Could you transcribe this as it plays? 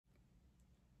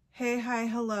Hey, hi,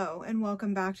 hello, and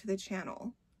welcome back to the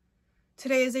channel.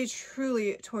 Today is a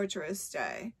truly torturous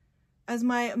day, as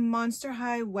my Monster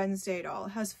High Wednesday doll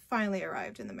has finally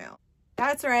arrived in the mail.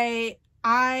 That's right,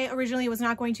 I originally was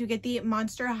not going to get the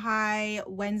Monster High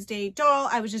Wednesday doll.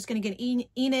 I was just going to get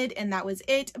Enid and that was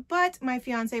it, but my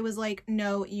fiance was like,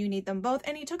 no, you need them both,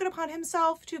 and he took it upon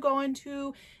himself to go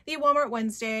into the Walmart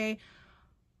Wednesday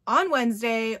on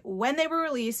Wednesday when they were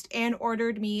released and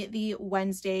ordered me the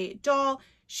Wednesday doll.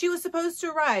 She was supposed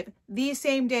to arrive the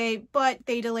same day, but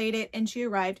they delayed it and she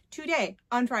arrived today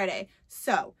on Friday.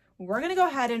 So we're going to go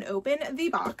ahead and open the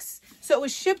box. So it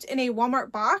was shipped in a Walmart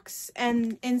box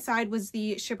and inside was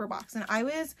the shipper box. And I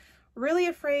was really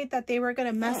afraid that they were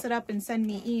going to mess it up and send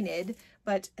me Enid,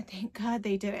 but thank God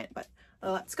they didn't. But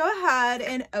let's go ahead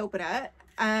and open it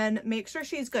and make sure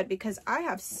she's good, because I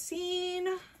have seen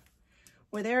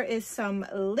where there is some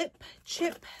lip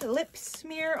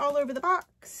smear all over the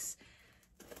box.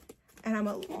 And I'm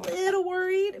a little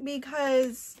worried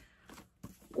because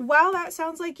while that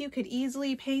sounds like you could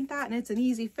easily paint that and it's an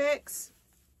easy fix,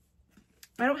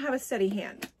 I don't have a steady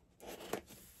hand.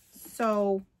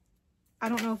 So I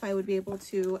don't know if I would be able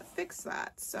to fix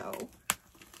that. So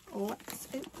let's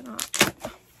open up.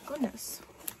 Oh, goodness.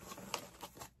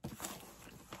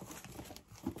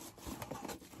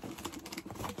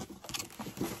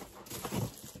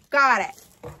 Got it.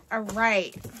 All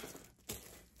right.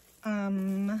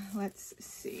 Let's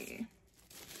see.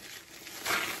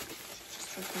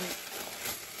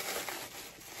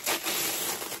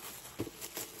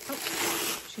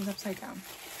 Oh, she's upside down.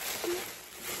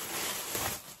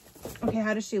 Okay,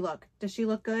 how does she look? Does she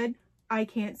look good? I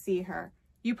can't see her.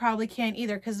 You probably can't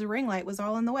either because the ring light was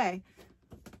all in the way.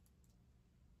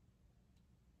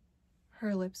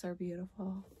 Her lips are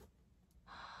beautiful.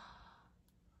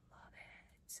 Love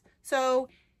it. So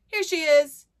here she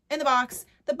is in the box.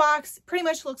 The box pretty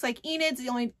much looks like Enid's. The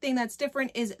only thing that's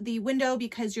different is the window,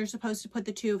 because you're supposed to put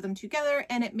the two of them together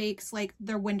and it makes like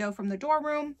their window from the dorm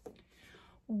room.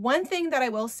 One thing that I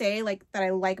will say, like, that I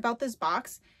like about this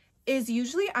box is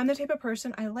usually I'm the type of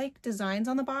person, I like designs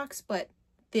on the box, but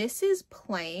this is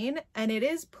plain, and it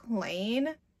is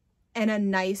plain in a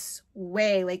nice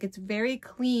way. Like, it's very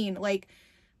clean. Like,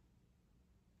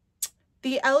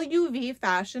 the LUV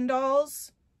fashion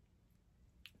dolls,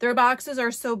 their boxes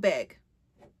are so big.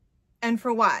 And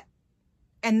for what?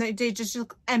 And they just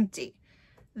look empty.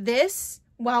 This,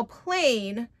 while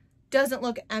plain, doesn't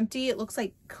look empty. It looks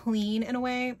like clean in a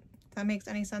way. If that makes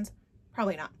any sense.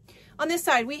 Probably not. On this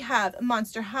side, we have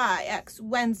Monster High X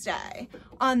Wednesday.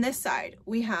 On this side,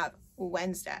 we have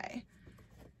Wednesday.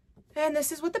 And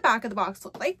this is what the back of the box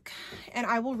looks like. And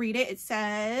I will read it. It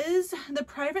says, "The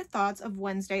private thoughts of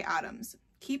Wednesday Addams.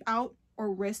 Keep out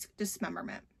or risk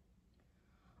dismemberment.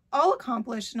 All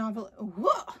accomplished novel..."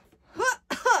 Whoa!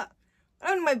 I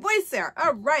don't know my voice there.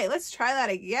 All right, let's try that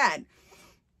again.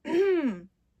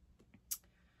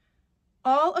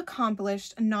 All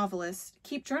accomplished novelists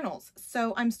keep journals,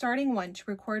 so I'm starting one to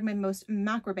record my most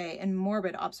macabre and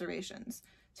morbid observations.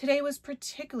 Today was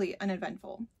particularly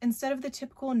uneventful. Instead of the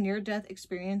typical near-death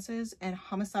experiences and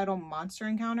homicidal monster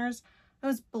encounters, I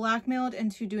was blackmailed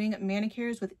into doing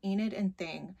manicures with Enid and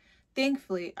Thing.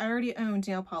 Thankfully, I already owned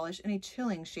nail polish in a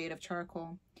chilling shade of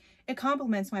charcoal. It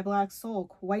complements my black soul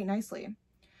quite nicely.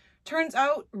 Turns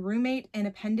out, roommate and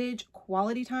appendage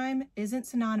quality time isn't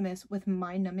synonymous with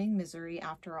mind-numbing misery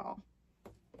after all.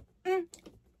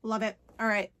 Love it. All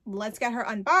right, let's get her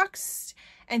unboxed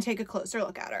and take a closer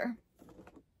look at her.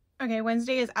 Okay,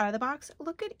 Wednesday is out of the box.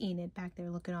 Look at Enid back there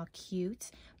looking all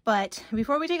cute. But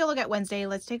before we take a look at Wednesday,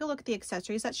 let's take a look at the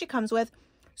accessories that she comes with.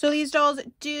 So these dolls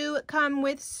do come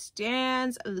with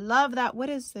stands. Love that. What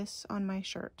is this on my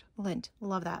shirt? Lint.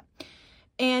 Love that.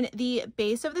 And the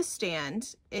base of the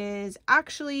stand is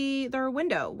actually their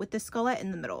window with the skullette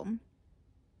in the middle.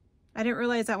 I didn't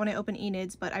realize that when I opened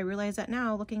Enid's, but I realize that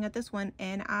now looking at this one,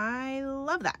 and I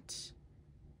love that.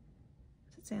 What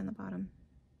does it say on the bottom?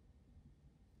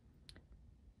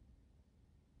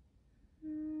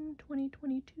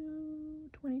 2022,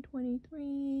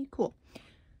 2023. Cool.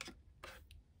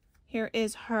 Here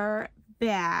is her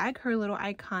bag, her little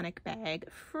iconic bag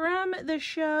from the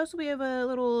show. So we have a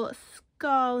little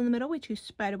skull in the middle with two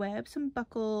spider webs, some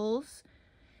buckles,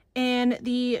 and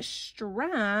the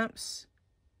straps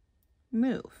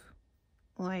move.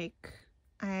 Like,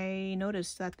 I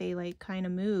noticed that they like kind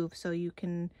of move, so you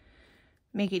can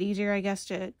make it easier, I guess,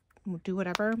 to do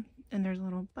whatever. And there's a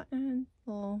little button,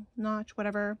 little notch,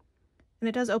 whatever, and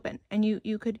it does open. And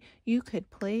you could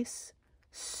place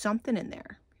something in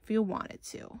there if you wanted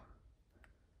to.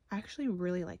 I actually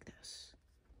really like this.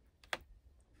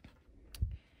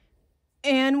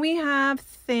 And we have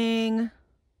Thing.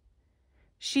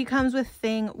 She comes with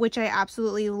Thing, which I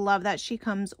absolutely love that she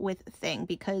comes with Thing,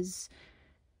 because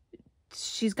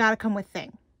she's got to come with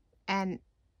Thing. And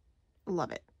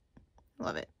love it.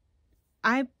 Love it.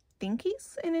 I think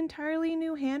he's an entirely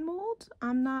new hand mold.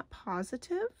 I'm not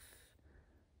positive,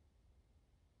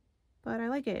 but I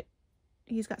like it.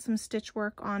 He's got some stitch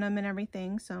work on him and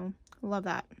everything, so love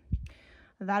that.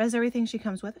 That is everything she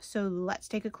comes with. So let's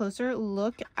take a closer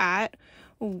look at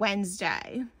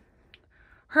Wednesday.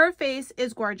 Her face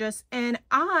is gorgeous, and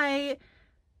I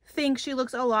think she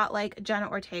looks a lot like Jenna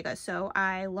Ortega, so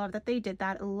I love that they did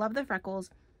that. Love the freckles.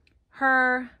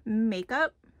 Her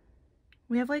makeup,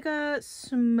 we have like a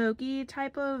smoky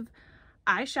type of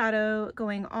eyeshadow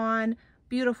going on,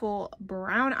 beautiful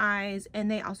brown eyes, and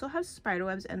they also have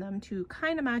spiderwebs in them to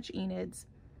kind of match Enid's.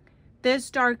 This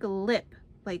dark lip,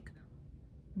 like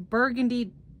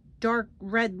burgundy dark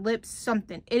red lips,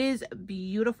 something. It is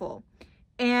beautiful.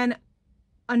 And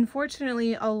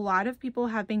unfortunately, a lot of people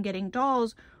have been getting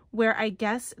dolls where I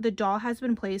guess the doll has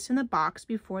been placed in the box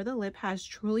before the lip has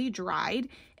truly dried,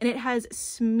 and it has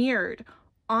smeared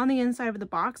on the inside of the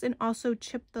box and also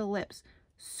chipped the lips.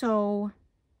 So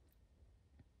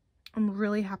I'm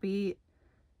really happy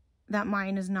that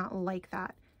mine is not like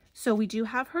that. So we do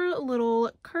have her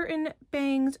little curtain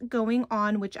bangs going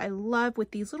on, which I love,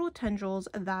 with these little tendrils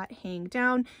that hang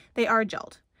down. They are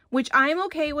gelled, which I'm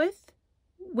okay with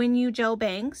when you gel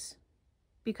bangs,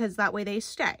 because that way they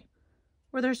stay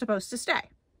where they're supposed to stay.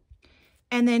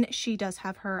 And then she does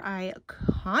have her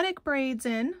iconic braids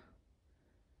in.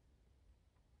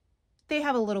 They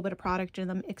have a little bit of product in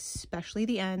them, especially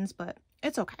the ends, but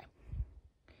it's okay.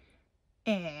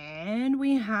 And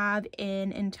we have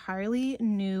an entirely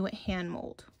new hand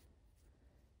mold.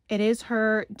 It is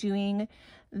her doing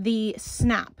the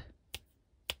snap,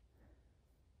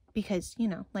 because, you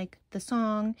know, like the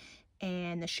song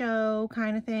and the show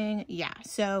kind of thing. Yeah,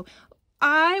 so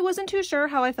I wasn't too sure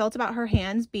how I felt about her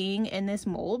hands being in this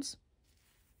mold,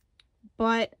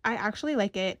 but I actually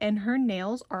like it. And her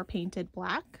nails are painted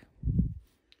black,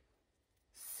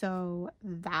 so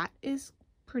that is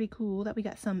pretty cool that we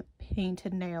got some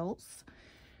painted nails.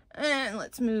 And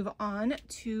let's move on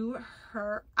to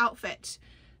her outfit.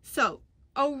 So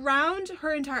around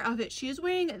her entire outfit, she is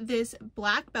wearing this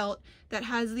black belt that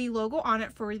has the logo on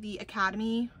it for the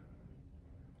academy.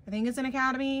 I think it's an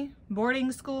academy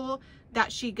boarding school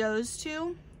that she goes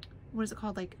to. What is it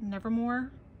called? Like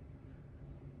Nevermore,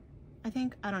 I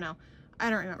think. I don't know. I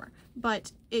don't remember.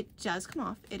 But it does come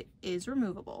off. It is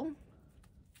removable.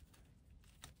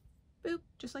 Boop,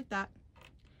 just like that.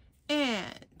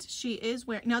 And she is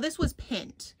wearing, now this was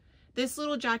pinned. This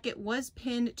little jacket was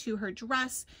pinned to her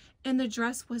dress, and the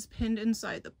dress was pinned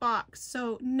inside the box.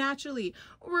 So naturally,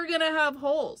 we're gonna have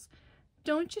holes.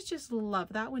 Don't you just love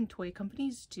that when toy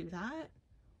companies do that?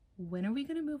 When are we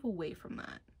gonna move away from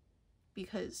that?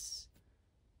 Because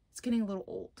it's getting a little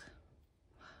old.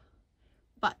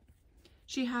 But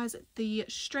she has the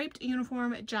striped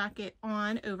uniform jacket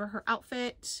on over her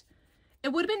outfit.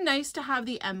 It would have been nice to have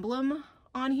the emblem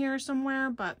on here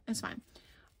somewhere, but it's fine.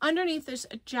 Underneath this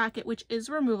jacket, which is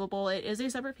removable, it is a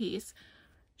separate piece,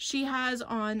 she has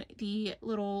on the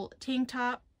little tank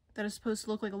top that is supposed to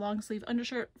look like a long sleeve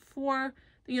undershirt for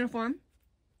the uniform.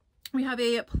 We have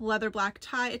a leather black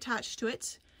tie attached to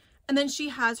it. And then she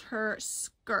has her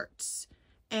skirts,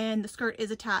 and the skirt is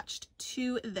attached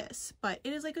to this, but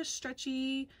it is like a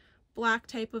stretchy black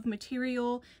type of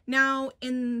material. Now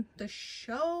in the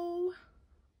show,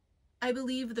 I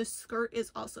believe the skirt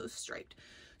is also striped.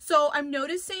 So I'm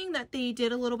noticing that they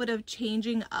did a little bit of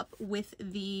changing up with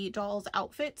the dolls'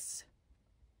 outfits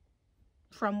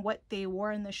from what they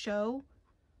wore in the show.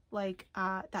 Like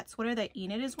that sweater that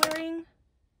Enid is wearing,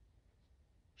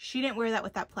 she didn't wear that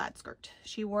with that plaid skirt.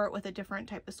 She wore it with a different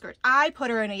type of skirt. I put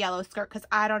her in a yellow skirt because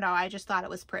I don't know, I just thought it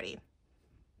was pretty.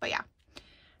 But yeah.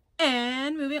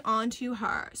 And moving on to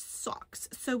her socks.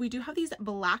 So we do have these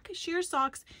black sheer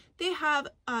socks. They have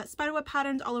spiderweb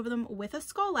patterns all over them with a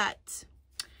skullette.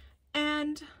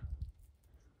 And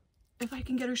if I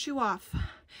can get her shoe off,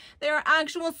 they are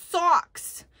actual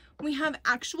socks. We have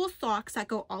actual socks that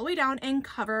go all the way down and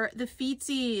cover the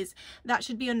feetsies. That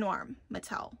should be a norm,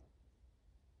 Mattel.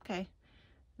 Okay.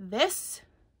 This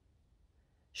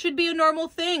should be a normal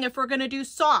thing if we're going to do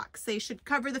socks. They should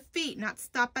cover the feet, not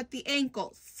stop at the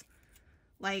ankles.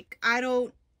 Like, I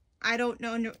don't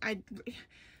know.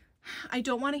 I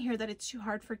don't want to hear that it's too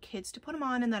hard for kids to put them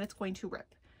on and that it's going to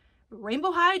rip.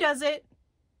 Rainbow High does it.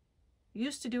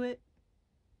 Used to do it.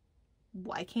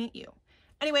 Why can't you?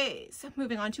 Anyways,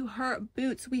 moving on to her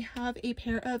boots. We have a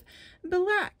pair of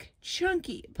black,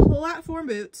 chunky platform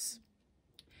boots.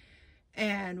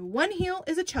 And one heel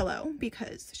is a cello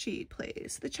because she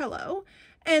plays the cello.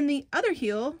 And the other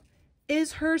heel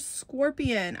is her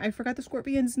scorpion. I forgot the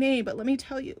scorpion's name, but let me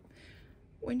tell you,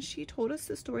 when she told us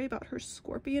the story about her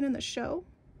scorpion in the show,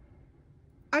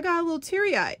 I got a little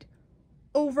teary-eyed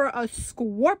over a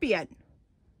scorpion.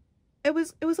 It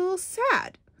was a little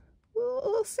sad. A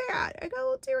little sad. I got a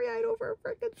little teary-eyed over a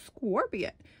freaking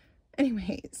scorpion.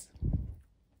 Anyways,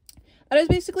 that is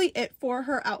basically it for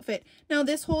her outfit. Now,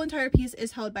 this whole entire piece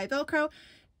is held by Velcro.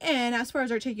 And as far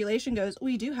as articulation goes,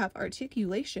 we do have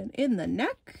articulation in the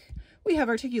neck. We have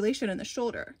articulation in the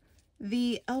shoulder.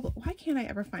 The elbow, why can't I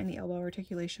ever find the elbow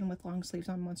articulation with long sleeves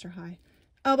on Monster High?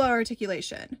 Elbow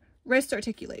articulation, wrist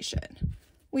articulation.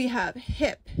 We have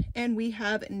hip and we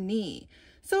have knee.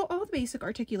 So all the basic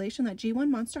articulation that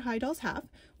G1 Monster High dolls have.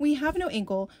 We have no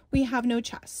ankle, we have no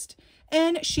chest.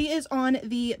 And she is on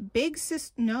the big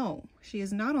sister, no, she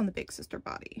is not on the big sister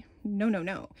body. No, no,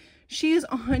 no. She is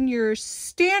on your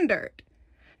standard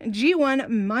G1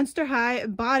 Monster High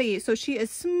body. So she is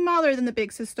smaller than the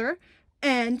big sister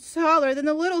and taller than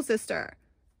the little sister.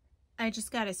 I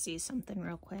just gotta see something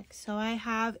real quick. So I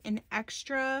have an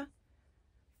extra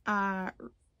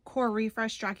Core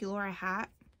Refresh Draculaura hat.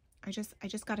 I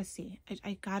just gotta see.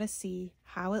 I gotta see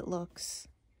how it looks.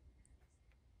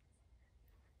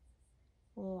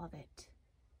 Love it.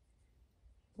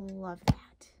 Love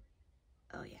that.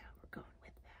 Oh yeah, we're going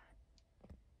with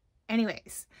that.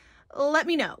 Anyways, let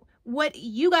me know what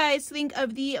you guys think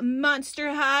of the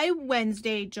Monster High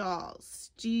Wednesday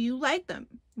dolls. Do you like them?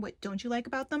 What don't you like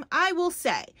about them? I will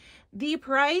say the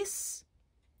price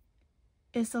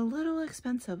is a little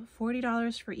expensive,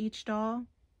 $40 for each doll,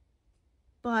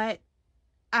 but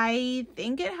I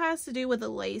think it has to do with the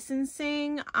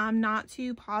licensing. I'm not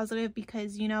too positive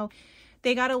because, you know,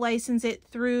 they got to license it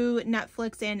through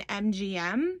Netflix and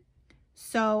MGM.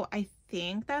 So I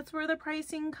think that's where the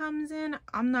pricing comes in.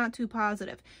 I'm not too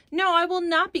positive. No, I will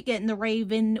not be getting the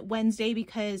Raven Wednesday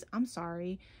because, I'm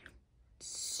sorry,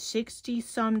 $60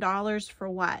 some for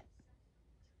what?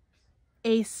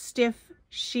 A stiff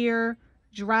sheer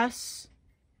dress?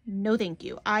 No thank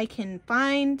you. I can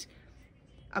find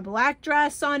a black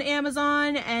dress on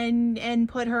Amazon and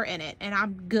put her in it and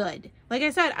I'm good. Like I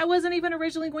said, I wasn't even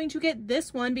originally going to get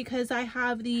this one because I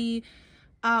have the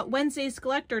Wednesday's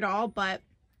collector doll, but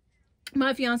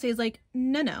my fiance is like,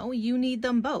 no, you need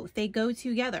them both. They go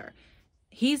together.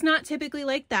 He's not typically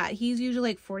like that. He's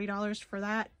usually like $40 for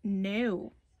that.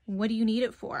 No. What do you need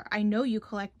it for? I know you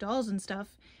collect dolls and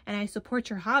stuff and I support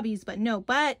your hobbies, but no,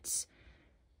 but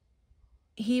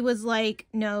he was like,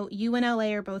 no, you and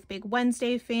LA are both big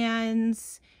Wednesday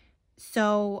fans,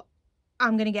 so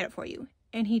I'm going to get it for you.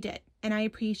 And he did. And I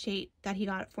appreciate that he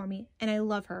got it for me. And I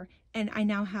love her. And I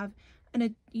now have,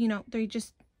 you know, they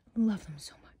just love them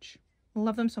so much.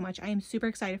 Love them so much. I am super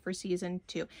excited for season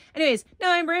 2. Anyways,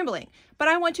 now I'm rambling, but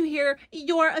I want to hear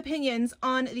your opinions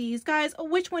on these guys.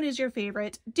 Which one is your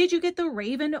favorite? Did you get the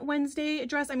Raven Wednesday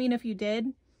dress? I mean, if you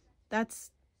did, that's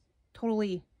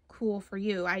totally cool for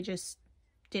you. I just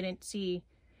didn't see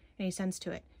any sense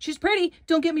to it. She's pretty,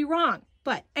 don't get me wrong.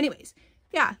 But anyways,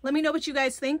 yeah, let me know what you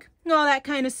guys think, all that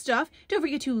kind of stuff. Don't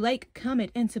forget to like,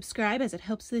 comment, and subscribe as it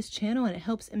helps this channel and it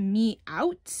helps me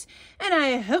out. And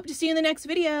I hope to see you in the next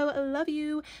video. Love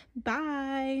you.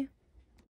 Bye.